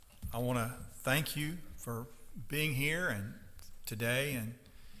I want to thank you for being here and today and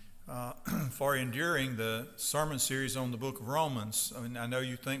for enduring the sermon series on the book of Romans. I mean, I know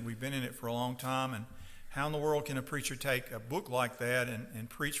you think we've been in it for a long time, and how in the world can a preacher take a book like that and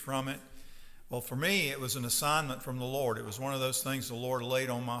preach from it? Well, for me, it was an assignment from the Lord. It was one of those things the Lord laid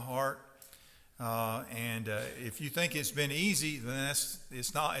on my heart. If you think it's been easy, then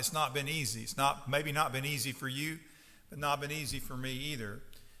it's not been easy. It's maybe not been easy for you, but not been easy for me either.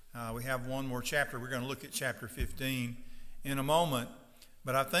 We have one more chapter. We're going to look at chapter 15 in a moment.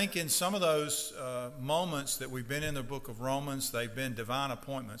 But I think in some of those moments that we've been in the book of Romans, they've been divine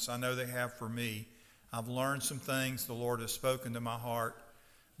appointments. I know they have for me. I've learned some things the Lord has spoken to my heart.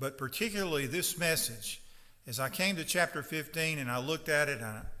 But particularly this message, as I came to chapter 15 and I looked at it,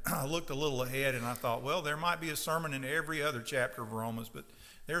 and I looked a little ahead and I thought, well, there might be a sermon in every other chapter of Romans, but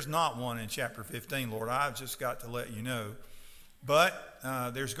there's not one in chapter 15, Lord. I've just got to let you know. But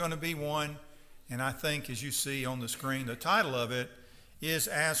there's going to be one, and I think as you see on the screen, the title of it is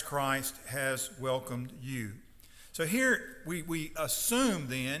As Christ Has Welcomed You. So here we assume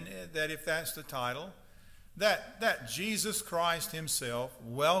then that if that's the title, that Jesus Christ himself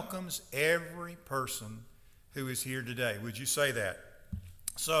welcomes every person who is here today. Would you say that?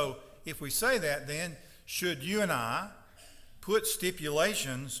 So if we say that, then should you and I put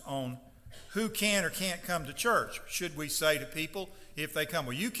stipulations on who can or can't come to church? Should we say to people, if they come,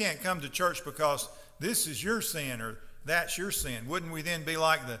 well, you can't come to church because this is your sin or that's your sin? Wouldn't we then be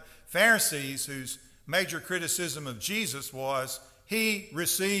like the Pharisees, whose major criticism of Jesus was, he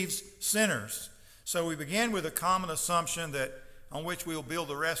receives sinners? So we begin with a common assumption that on which we'll build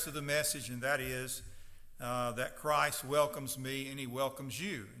the rest of the message, and that is that Christ welcomes me and he welcomes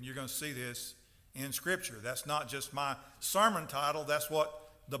you. And you're going to see this in Scripture. That's not just my sermon title. That's what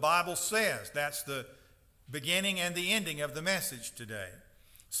the Bible says. That's the beginning and the ending of the message today.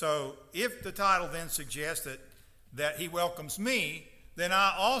 So if the title then suggests that he welcomes me, then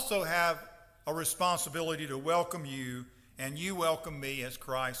I also have a responsibility to welcome you, and you welcome me as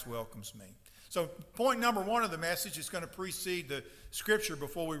Christ welcomes me. So point number one of the message is going to precede the Scripture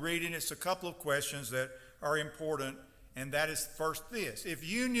before we read it. It's a couple of questions that are important, and that is first this. If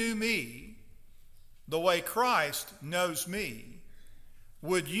you knew me the way Christ knows me,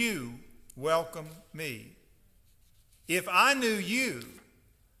 would you welcome me? If I knew you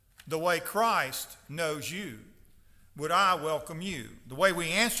the way Christ knows you, would I welcome you? The way we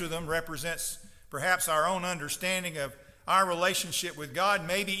answer them represents perhaps our own understanding of our relationship with God,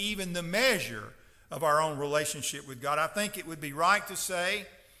 maybe even the measure of our own relationship with God. I think it would be right to say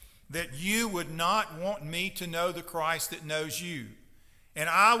that you would not want me to know the Christ that knows you, and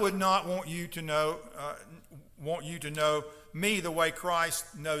I would not want you to know me the way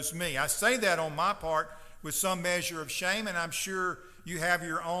Christ knows me. I say that on my part with some measure of shame, and I'm sure you have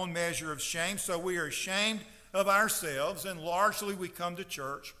your own measure of shame. So we are ashamed of ourselves, and largely we come to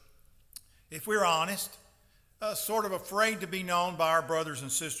church, if we're honest, sort of afraid to be known by our brothers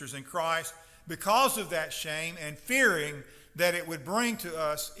and sisters in Christ because of that shame and fearing that it would bring to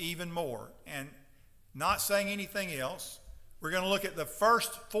us even more. And not saying anything else, we're going to look at the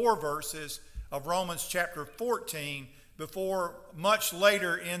first 4 verses of Romans chapter 14 before much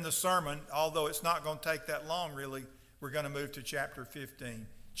later in the sermon, although it's not going to take that long really, we're going to move to chapter 15.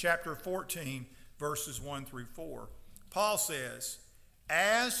 Chapter 14, verses 1 through 4. Paul says,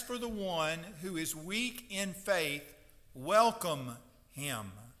 "As for the one who is weak in faith, welcome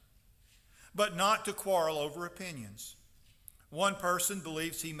him, but not to quarrel over opinions. One person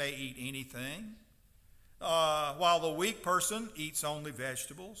believes he may eat anything, while the weak person eats only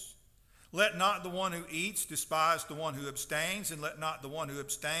vegetables. Let not the one who eats despise the one who abstains, and let not the one who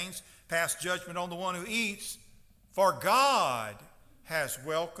abstains pass judgment on the one who eats, for God has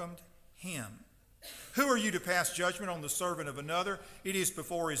welcomed him. Who are you to pass judgment on the servant of another? It is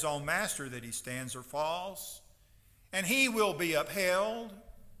before his own master that he stands or falls, and he will be upheld,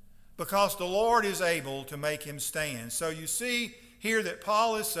 because the Lord is able to make him stand." So you see here that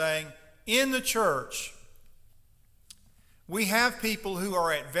Paul is saying, in the church, we have people who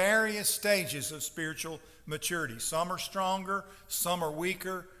are at various stages of spiritual maturity. Some are stronger, some are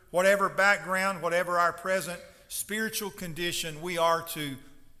weaker. Whatever background, whatever our present spiritual condition, we are to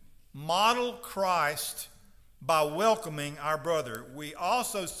model Christ by welcoming our brother. We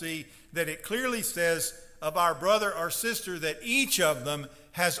also see that it clearly says of our brother or sister that each of them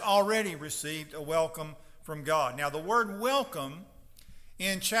has already received a welcome from God. Now, the word welcome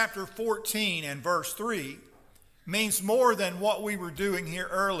in chapter 14 and verse 3 means more than what we were doing here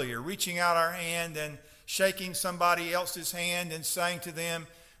earlier, reaching out our hand and shaking somebody else's hand and saying to them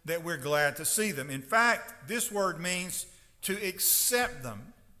that we're glad to see them. In fact, this word means to accept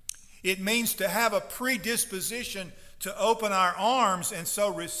them. It means to have a predisposition to open our arms and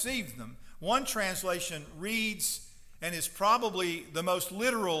so receive them. One translation reads, and is probably the most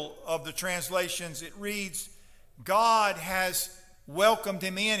literal of the translations, it reads, God has welcomed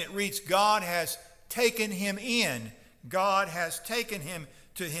him in. It reads, God has taken him in. God has taken him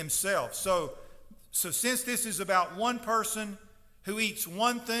to himself. So since this is about one person who eats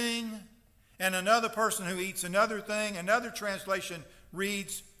one thing and another person who eats another thing, another translation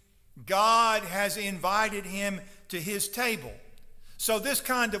reads, God has invited him to his table. So this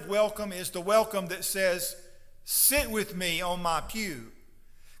kind of welcome is the welcome that says, sit with me on my pew.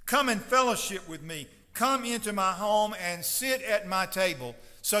 Come and fellowship with me. Come into my home and sit at my table.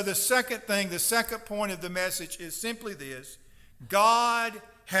 So the second point of the message is simply this: God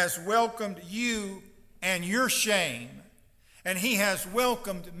has welcomed you and your shame, and he has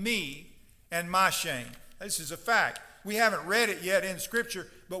welcomed me and my shame. This is a fact. We haven't read it yet in Scripture,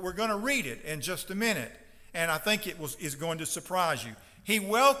 but we're going to read it in just a minute, and I think is going to surprise you. He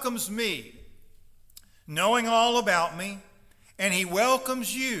welcomes me, knowing all about me, and he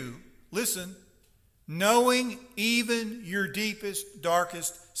welcomes you, listen, knowing even your deepest,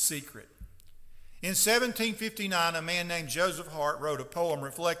 darkest secret. In 1759, a man named Joseph Hart wrote a poem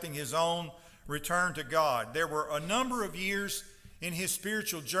reflecting his own return to God. There were a number of years in his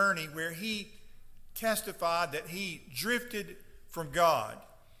spiritual journey where he testified that he drifted from God,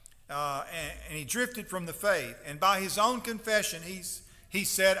 and he drifted from the faith. And by his own confession, he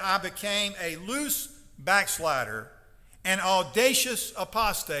said, I became a loose backslider, an audacious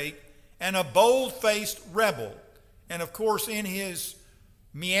apostate, and a bold-faced rebel. And of course, in his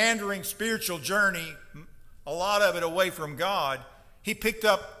meandering spiritual journey, a lot of it away from God, he picked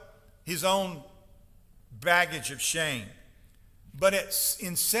up his own baggage of shame. But in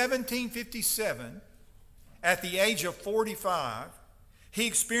 1757, at the age of 45, he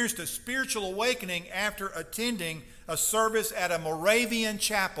experienced a spiritual awakening after attending a service at a Moravian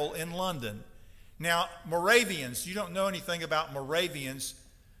chapel in London. Now, Moravians, you don't know anything about Moravians,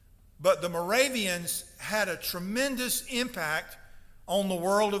 but the Moravians had a tremendous impact on the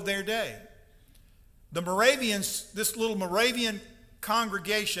world of their day. The Moravians, this little Moravian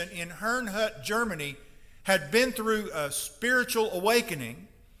congregation in Herrnhut, Germany, had been through a spiritual awakening,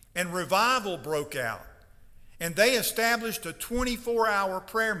 and revival broke out. And they established a 24-hour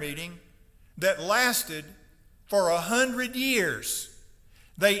prayer meeting that lasted for 100 years.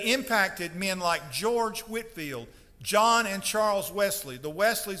 They impacted men like George Whitefield, John and Charles Wesley. The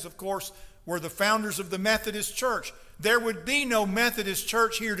Wesleys, of course, were the founders of the Methodist Church. There would be no Methodist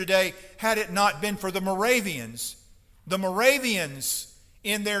Church here today had it not been for the Moravians. The Moravians,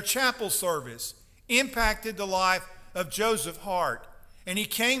 in their chapel service, impacted the life of Joseph Hart. And he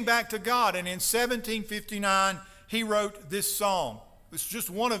came back to God, and in 1759, he wrote this song. It's just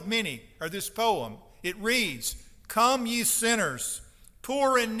one of many, or this poem. It reads, Come ye sinners,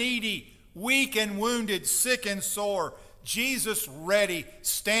 poor and needy, weak and wounded, sick and sore, Jesus ready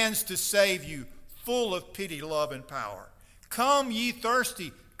stands to save you, full of pity, love, and power. Come ye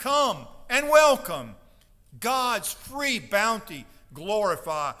thirsty, come and welcome. God's free bounty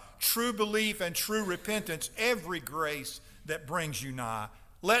glorify, true belief and true repentance, every grace that brings you nigh.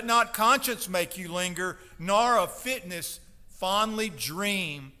 Let not conscience make you linger, nor of fitness fondly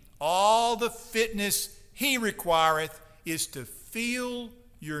dream. All the fitness he requireth is to feel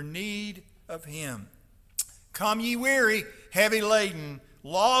your need of him. Come ye weary, heavy laden,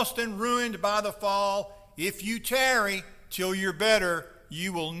 lost and ruined by the fall. If you tarry till you're better,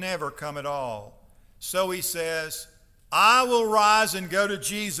 you will never come at all. So he says, I will rise and go to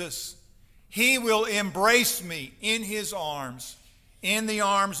Jesus. He will embrace me in his arms, in the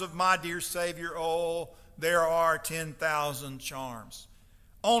arms of my dear Savior. Oh, there are 10,000 charms.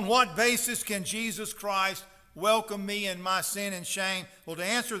 On what basis can Jesus Christ welcome me in my sin and shame? Well, to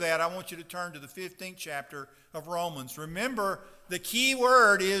answer that, I want you to turn to the 15th chapter of Romans. Remember, the key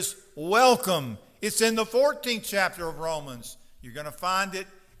word is welcome. It's in the 14th chapter of Romans. You're going to find it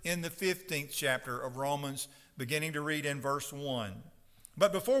in the 15th chapter of Romans, beginning to read in verse 1.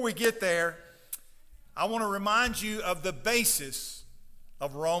 But before we get there, I want to remind you of the basis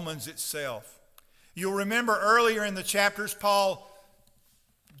of Romans itself. You'll remember earlier in the chapters, Paul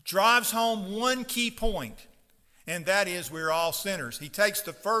drives home one key point, and that is we're all sinners. He takes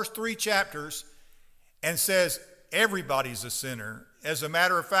the first 3 chapters and says everybody's a sinner. As a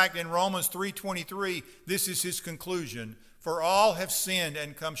matter of fact, in Romans 3:23, this is his conclusion. For all have sinned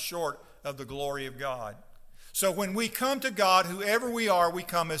and come short of the glory of God. So when we come to God, whoever we are, we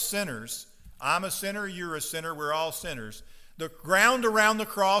come as sinners. I'm a sinner, you're a sinner, we're all sinners. The ground around the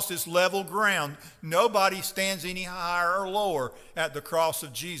cross is level ground. Nobody stands any higher or lower at the cross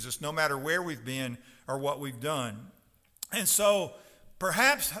of Jesus, no matter where we've been or what we've done. And so,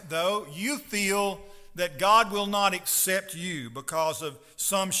 perhaps, though, you feel that God will not accept you because of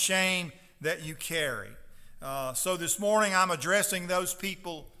some shame that you carry. So this morning I'm addressing those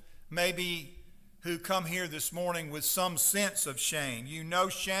people maybe who come here this morning with some sense of shame. You know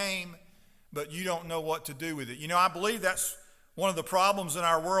shame, but you don't know what to do with it. You know, I believe that's one of the problems in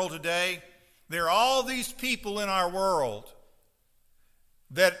our world today. There are all these people in our world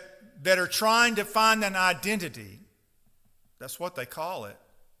that are trying to find an identity. That's what they call it.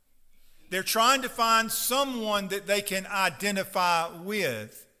 They're trying to find someone that they can identify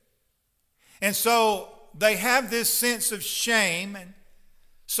with. And so they have this sense of shame, and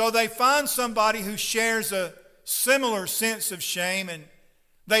so they find somebody who shares a similar sense of shame, and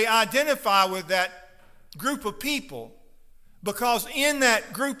they identify with that group of people. Because in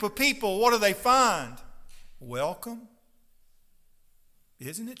that group of people, what do they find? Welcome.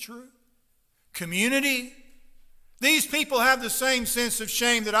 Isn't it true? Community. These people have the same sense of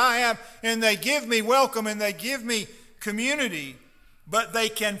shame that I have, and they give me welcome and they give me community, but they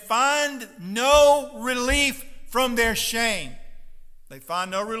can find no relief from their shame. They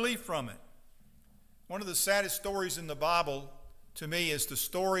find no relief from it. One of the saddest stories in the Bible to me is the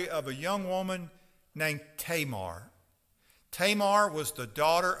story of a young woman named Tamar. Tamar was the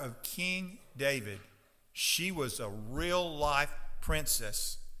daughter of King David. She was a real-life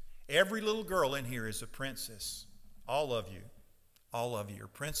princess. Every little girl in here is a princess. All of you are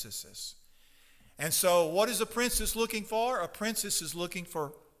princesses. And so what is a princess looking for? A princess is looking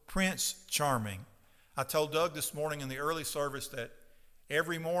for Prince Charming. I told Doug this morning in the early service that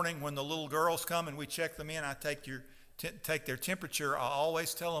every morning when the little girls come and we check them in, I take their temperature. I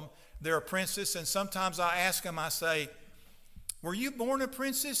always tell them they're a princess, and sometimes I ask them, I say, were you born a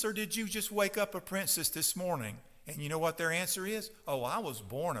princess or did you just wake up a princess this morning? And you know what their answer is? Oh, I was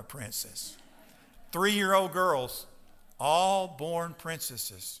born a princess. 3-year-old girls, all born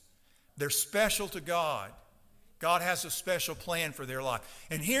princesses. They're special to God. God has a special plan for their life.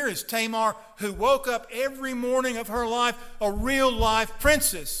 And here is Tamar, who woke up every morning of her life a real life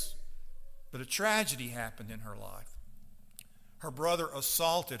princess. But a tragedy happened in her life. Her brother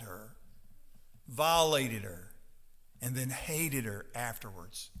assaulted her, violated her, and then hated her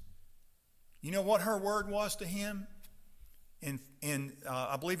afterwards. You know what her word was to him?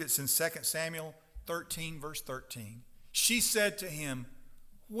 I believe it's in 2 Samuel 13, verse 13. She said to him,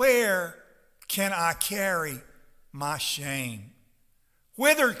 where can I carry my shame?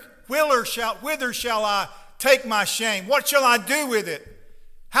 Whither shall I take my shame? What shall I do with it?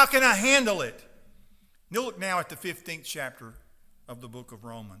 How can I handle it? Now look now at the 15th chapter of the book of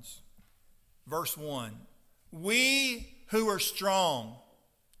Romans. Verse 1. We who are strong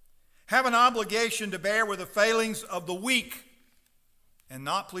have an obligation to bear with the failings of the weak and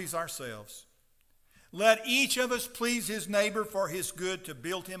not please ourselves. Let each of us please his neighbor for his good, to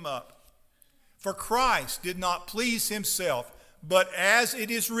build him up. For Christ did not please himself, but as it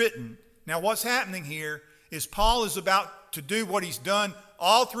is written. Now what's happening here is Paul is about to do what he's done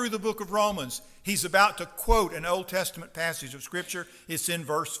all through the book of Romans. He's about to quote an Old Testament passage of Scripture. It's in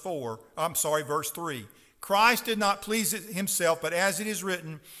verse 3. Christ did not please himself, but as it is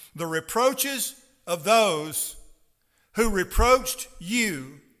written, the reproaches of those who reproached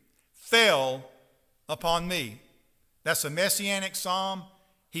you fell upon me. That's a messianic psalm.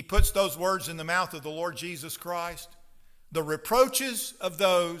 He puts those words in the mouth of the Lord Jesus Christ. The reproaches of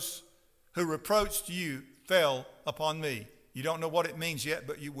those who reproached you fell upon me. You don't know what it means yet,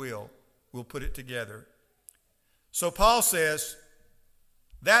 but you will. We'll put it together. So Paul says,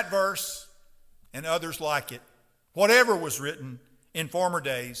 that verse and others like it, whatever was written in former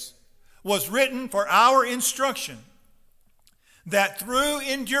days, was written for our instruction, that through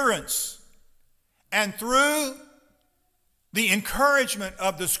endurance and through the encouragement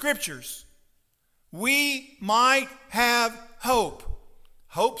of the Scriptures, we might have hope.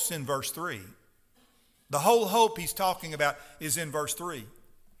 Hope's in verse 3. The whole hope he's talking about is in verse 3.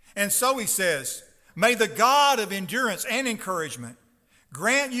 And so he says, may the God of endurance and encouragement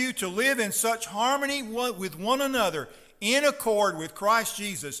grant you to live in such harmony with one another, in accord with Christ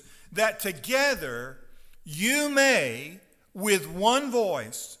Jesus, that together you may, with one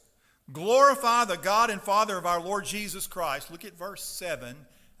voice, glorify the God and Father of our Lord Jesus Christ. Look at verse 7.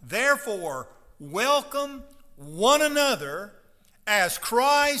 Therefore, welcome one another as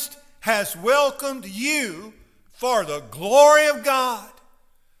Christ has welcomed you for the glory of God.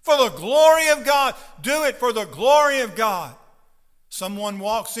 For the glory of God. Do it for the glory of God. Someone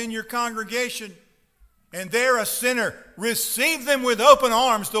walks in your congregation and they're a sinner, receive them with open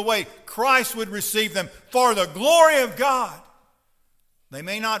arms the way Christ would receive them for the glory of God. They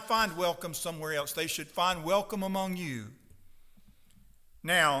may not find welcome somewhere else. They should find welcome among you.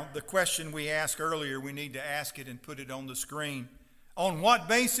 Now, the question we asked earlier, we need to ask it and put it on the screen. On what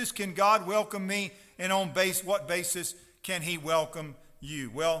basis can God welcome me, and on what basis can He welcome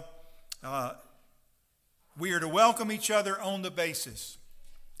you? Well, we are to welcome each other on the basis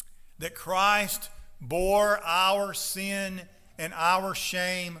that Christ bore our sin and our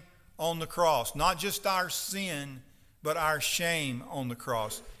shame on the cross. Not just our sin, but our shame on the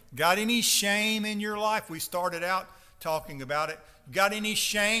cross. Got any shame in your life? We started out talking about it. Got any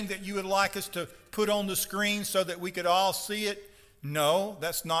shame that you would like us to put on the screen so that we could all see it? No,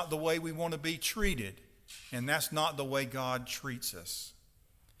 that's not the way we want to be treated. And that's not the way God treats us.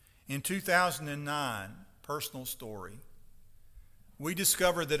 In 2009, personal story, we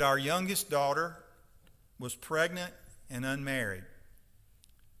discovered that our youngest daughter was pregnant and unmarried.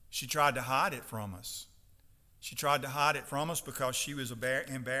 She tried to hide it from us. She tried to hide it from us because she was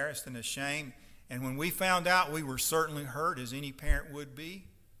embarrassed and ashamed. And when we found out, we were certainly hurt, as any parent would be.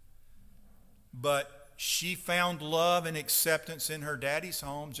 But she found love and acceptance in her daddy's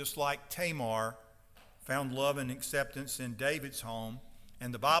home, just like Tamar found love and acceptance in David's home.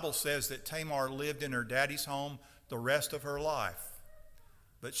 And the Bible says that Tamar lived in her daddy's home the rest of her life.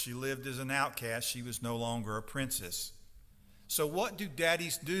 But she lived as an outcast. She was no longer a princess. So what do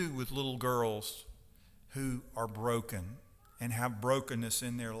daddies do with little girls who are broken and have brokenness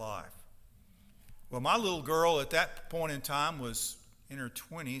in their life? Well, my little girl at that point in time was in her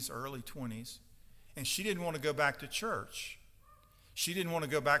 20s, early 20s, and she didn't want to go back to church. She didn't want to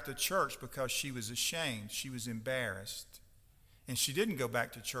go back to church because she was ashamed. She was embarrassed. And she didn't go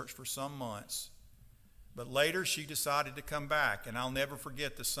back to church for some months. But later she decided to come back. And I'll never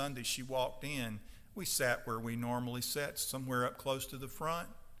forget the Sunday she walked in. We sat where we normally sat, somewhere up close to the front.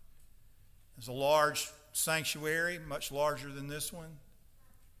 There's a large sanctuary, much larger than this one.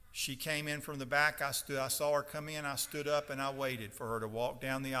 She came in from the back. I saw her come in. I stood up and I waited for her to walk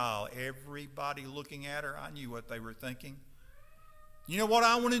down the aisle. Everybody looking at her, I knew what they were thinking. You know what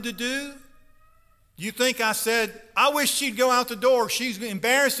I wanted to do? You think I said, I wish she'd go out the door. She's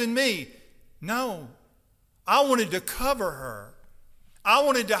embarrassing me. No. I wanted to cover her. I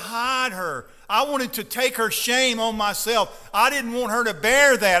wanted to hide her. I wanted to take her shame on myself. I didn't want her to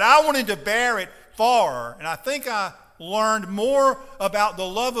bear that. I wanted to bear it for her. And I think I learned more about the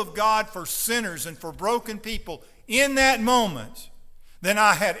love of God for sinners and for broken people in that moment than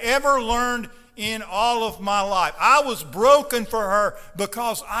I had ever learned in all of my life. I was broken for her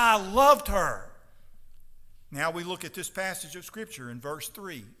because I loved her. Now we look at this passage of Scripture in verse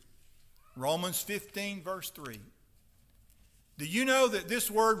 3. Romans 15, verse 3. Do you know that this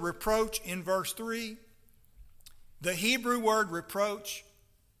word reproach in verse 3, the Hebrew word reproach,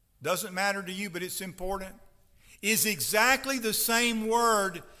 doesn't matter to you, but it's important, is exactly the same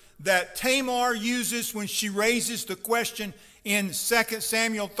word that Tamar uses when she raises the question in 2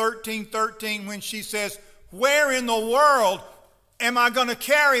 Samuel 13:13 when she says, where in the world am I going to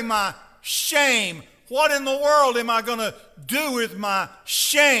carry my shame? What in the world am I going to do with my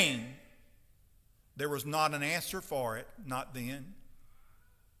shame? There was not an answer for it, not then.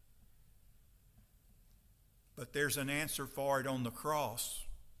 But there's an answer for it on the cross.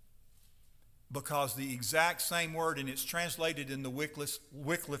 Because the exact same word, and it's translated in the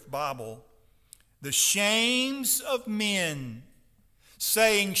Wycliffe Bible, the shames of men,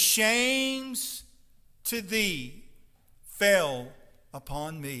 saying shames to thee, fell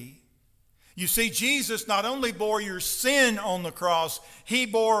upon me. You see, Jesus not only bore your sin on the cross, he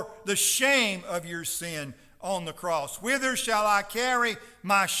bore the shame of your sin on the cross. Whither shall I carry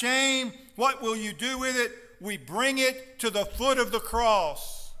my shame? What will you do with it? We bring it to the foot of the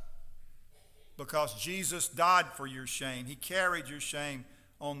cross. Because Jesus died for your shame. He carried your shame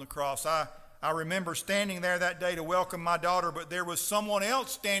on the cross. I remember standing there that day to welcome my daughter, but there was someone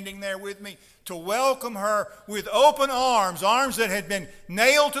else standing there with me to welcome her with open arms, arms that had been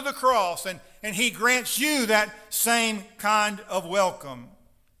nailed to the cross, and he grants you that same kind of welcome.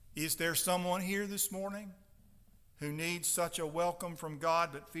 Is there someone here this morning who needs such a welcome from God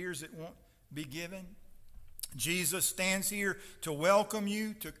but fears it won't be given? Jesus stands here to welcome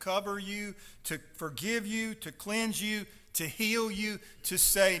you, to cover you, to forgive you, to cleanse you, to heal you, to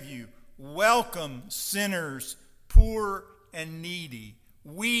save you. Welcome sinners, poor and needy,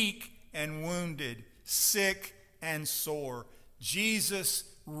 weak and wounded, sick and sore. Jesus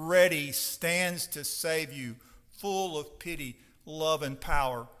ready stands to save you, full of pity, love, and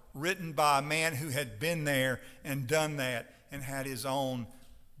power, written by a man who had been there and done that and had his own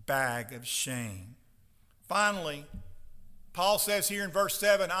bag of shame. Finally, Paul says here in verse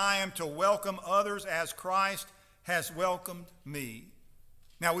 7, I am to welcome others as Christ has welcomed me.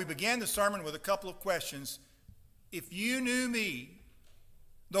 Now, we began the sermon with a couple of questions. If you knew me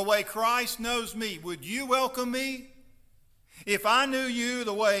the way Christ knows me, would you welcome me? If I knew you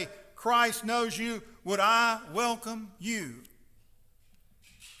the way Christ knows you, would I welcome you?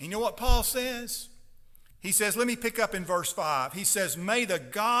 And you know what Paul says? He says, let me pick up in verse 5. He says, may the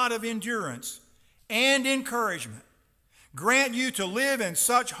God of endurance and encouragement grant you to live in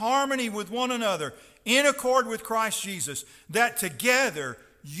such harmony with one another in accord with Christ Jesus, that together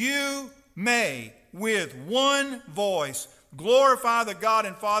you may with one voice glorify the God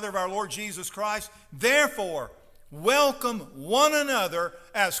and Father of our Lord Jesus Christ. Therefore, welcome one another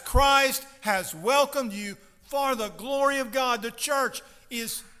as Christ has welcomed you for the glory of God. The church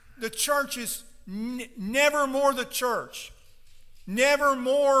is never more the church. Never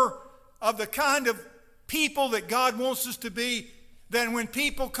more of the kind of people that God wants us to be than when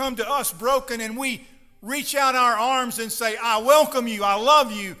people come to us broken and we reach out our arms and say, I welcome you, I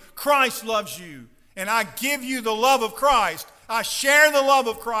love you, Christ loves you, and I give you the love of Christ. I share the love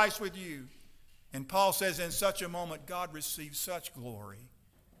of Christ with you. And Paul says in such a moment, God receives such glory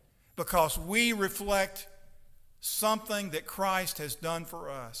because we reflect something that Christ has done for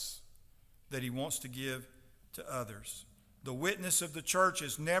us that he wants to give to others. The witness of the church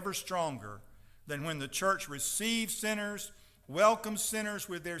is never stronger than when the church receives sinners, welcomes sinners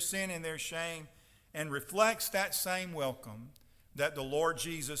with their sin and their shame, and reflects that same welcome that the Lord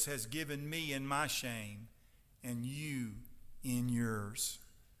Jesus has given me in my shame and you in yours.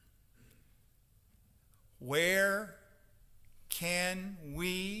 Where can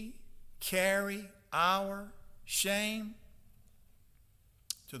we carry our shame?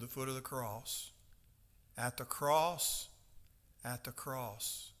 To the foot of the cross. At the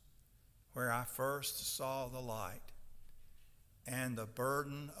cross, where I first saw the light, and the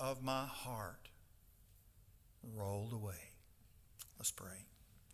burden of my heart rolled away. Let's pray.